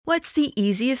What's the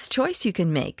easiest choice you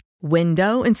can make?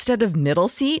 Window instead of middle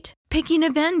seat? Picking a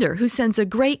vendor who sends a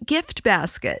great gift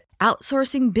basket?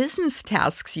 Outsourcing business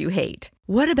tasks you hate?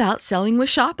 What about selling with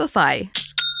Shopify?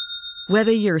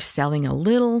 Whether you're selling a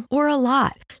little or a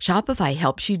lot, Shopify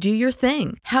helps you do your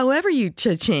thing, however you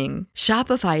cha-ching.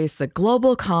 Shopify is the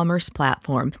global commerce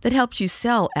platform that helps you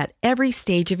sell at every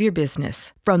stage of your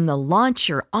business. From the launch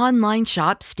your online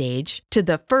shop stage to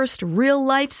the first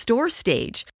real-life store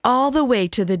stage, all the way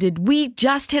to the did we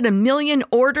just hit 1 million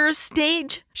orders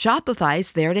stage.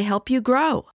 Shopify's there to help you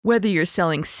grow. Whether you're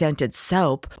selling scented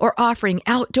soap or offering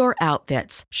outdoor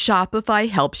outfits, Shopify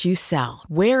helps you sell.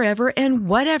 Wherever and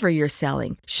whatever you're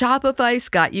selling, Shopify's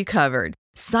got you covered.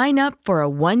 Sign up for a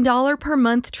 $1 per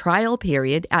month trial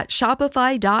period at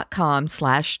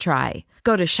shopify.com/try.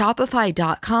 Go to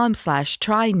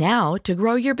shopify.com/try now to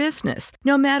grow your business,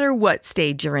 no matter what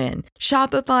stage you're in.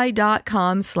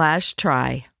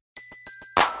 Shopify.com/try.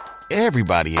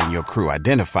 Everybody in your crew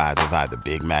identifies as either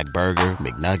Big Mac Burger,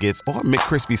 McNuggets, or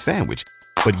McCrispy Sandwich.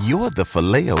 But you're the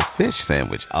Filet-O-Fish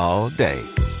Sandwich all day.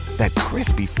 That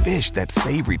crispy fish, that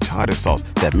savory tartar sauce,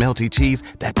 that melty cheese,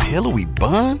 that pillowy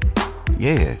bun.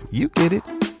 Yeah, you get it.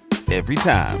 Every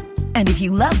time. And if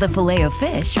you love the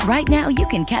Filet-O-Fish, right now you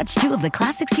can catch 2 of the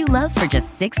classics you love for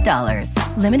just $6.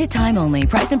 Limited time only.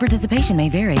 Price and participation may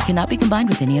vary. Cannot be combined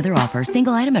with any other offer.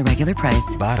 Single item at regular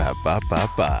price.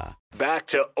 Ba-da-ba-ba-ba. Back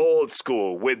to Old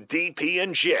School with DP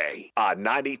and J on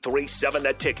 93.7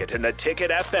 The Ticket and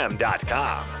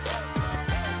theticketfm.com.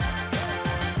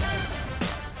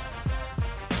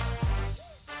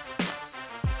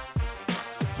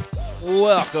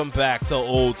 Welcome back to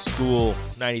Old School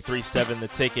 93.7 The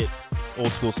Ticket.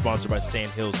 Old School sponsored by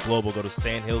Sandhills Global. Go to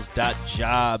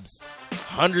sandhills.jobs.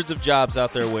 Hundreds of jobs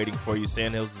out there waiting for you.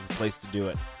 Sandhills is the place to do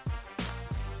it.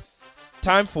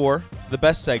 Time for the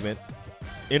best segment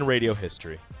in radio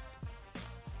history.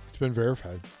 It's been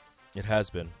verified. It has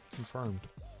been Confirmed.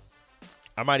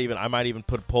 I might even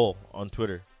put a poll on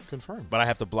Twitter. Confirmed. But I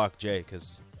have to block Jay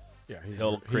because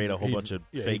he'll create a whole bunch of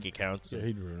fake accounts. Yeah,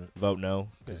 he'd ruin it. Vote no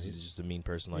because he's just a mean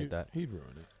person like that. He'd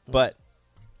ruin it. But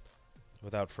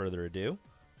without further ado,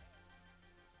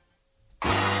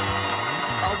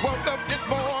 I woke up this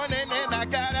morning and I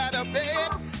got out of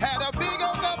bed. Had a big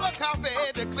old cup of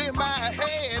coffee to clear my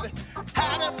head.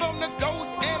 Hiding from the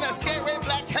ghost and a scary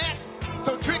black hat.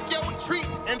 So trick your treat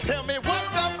and tell me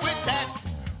what's up with that.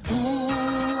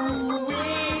 Ooh-wee.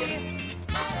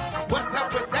 What's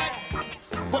up with that?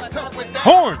 What's up with that?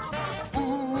 Horns!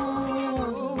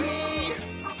 Ooh-wee.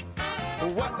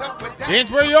 What's up with that?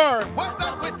 Dance where you are. What's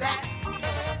up with that?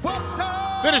 What's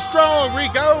up? Finish strong,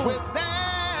 Rico. With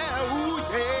that? Ooh,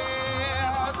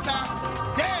 yeah.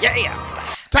 Stop. Yeah. yes,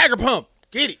 Tiger Pump.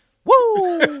 Get it.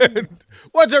 woo,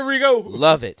 What's up, Rico?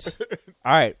 love it.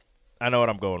 All right, I know what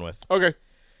I'm going with. Okay.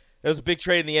 There was a big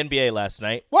trade in the NBA last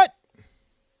night. What?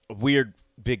 A weird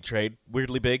big trade,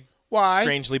 weirdly big. Why?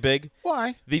 Strangely big.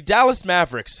 Why? The Dallas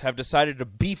Mavericks have decided to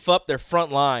beef up their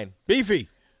front line Beefy.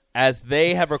 as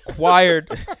they have acquired.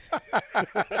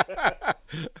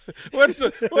 What's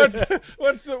the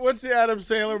Adam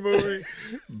Sandler movie?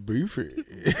 Beefy.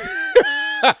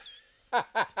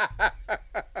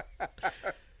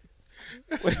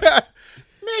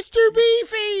 Mr.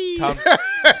 Beefy.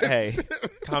 Hey,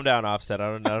 calm down, Offset.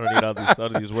 I don't need all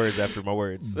these words after my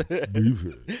words.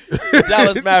 Beefy. The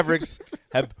Dallas Mavericks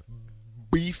have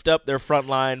beefed up their front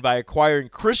line by acquiring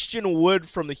Christian Wood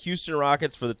from the Houston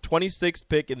Rockets for the 26th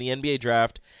pick in the NBA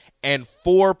draft and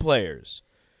 4 players.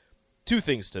 2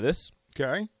 things to this.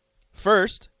 Okay.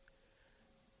 First,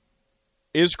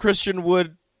 is Christian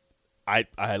Wood I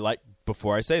like,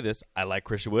 before I say this, I like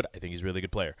Christian Wood. I think he's a really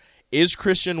good player. Is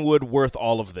Christian Wood worth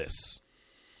all of this?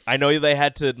 I know they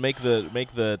had to make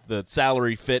the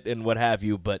salary fit and what have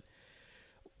you, but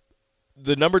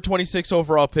the number 26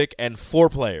 overall pick and 4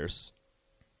 players,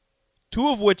 2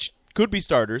 of which could be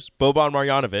starters, Boban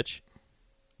Marjanovic,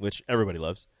 which everybody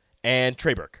loves, and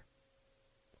Trey Burke.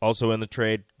 Also in the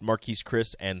trade, Marquise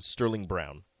Chris and Sterling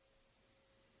Brown.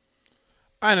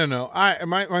 I don't know.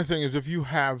 My thing is, if you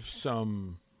have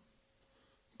some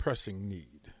pressing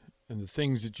need and the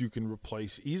things that you can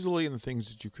replace easily and the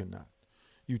things that you cannot,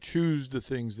 you choose the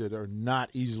things that are not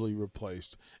easily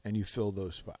replaced and you fill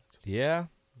those spots. Yeah.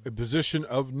 A position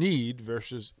of need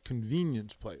versus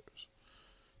convenience players.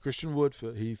 Christian Wood,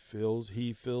 he fills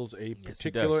a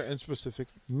particular and specific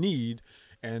need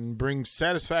and brings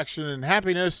satisfaction and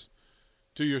happiness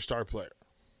to your star player.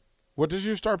 What does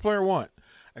your star player want?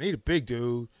 I need a big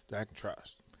dude that I can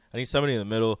trust. I need somebody in the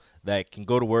middle that can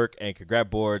go to work and can grab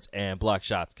boards and block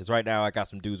shots. Because right now I got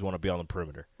some dudes who want to be on the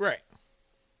perimeter. Right.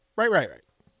 I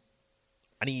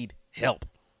need help.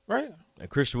 Right. And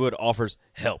Christian Wood offers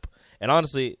help. And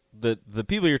honestly, the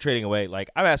people you're trading away, like,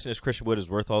 I'm asking if Christian Wood is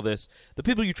worth all this. The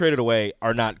people you traded away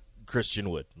are not Christian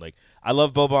Wood. Like, I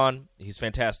love Boban. He's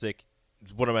fantastic.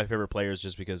 He's one of my favorite players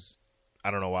just because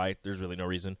I don't know why. There's really no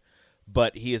reason.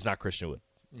 But he is not Christian Wood.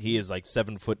 He is like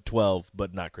 7'12",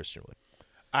 but not Christian Wood.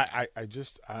 I'm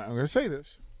going to say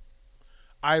this.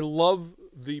 I love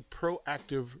the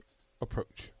proactive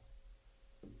approach.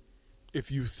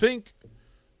 If you think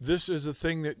this is a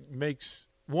thing that makes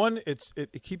one, it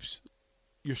keeps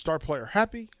your star player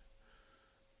happy,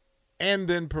 and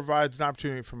then provides an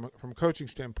opportunity from a coaching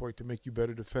standpoint to make you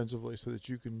better defensively, so that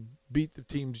you can beat the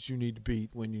teams that you need to beat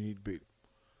when you need to beat them.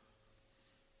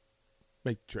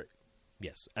 Make the trade.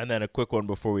 Yes, and then a quick one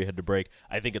before we head to break.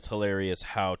 I think it's hilarious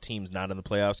how teams not in the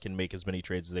playoffs can make as many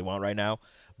trades as they want right now,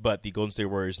 but the Golden State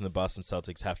Warriors and the Boston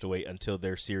Celtics have to wait until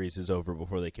their series is over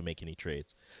before they can make any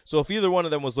trades. So if either one of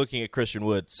them was looking at Christian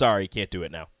Wood, sorry, can't do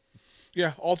it now.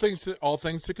 Yeah, all things to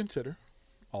consider,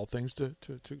 all things to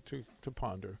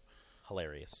ponder.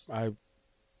 Hilarious.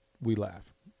 We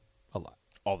laugh a lot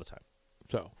all the time.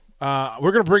 So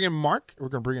we're going to bring in Mark. We're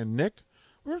going to bring in Nick.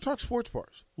 We're going to talk sports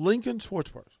bars, Lincoln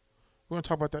Sports Bars. We're going to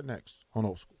talk about that next on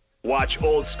Old School. Watch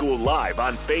Old School live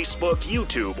on Facebook,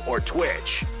 YouTube, or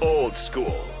Twitch. Old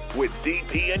School with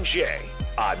DP and J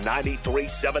on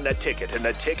 93.7 The Ticket and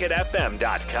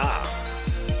theticketfm.com.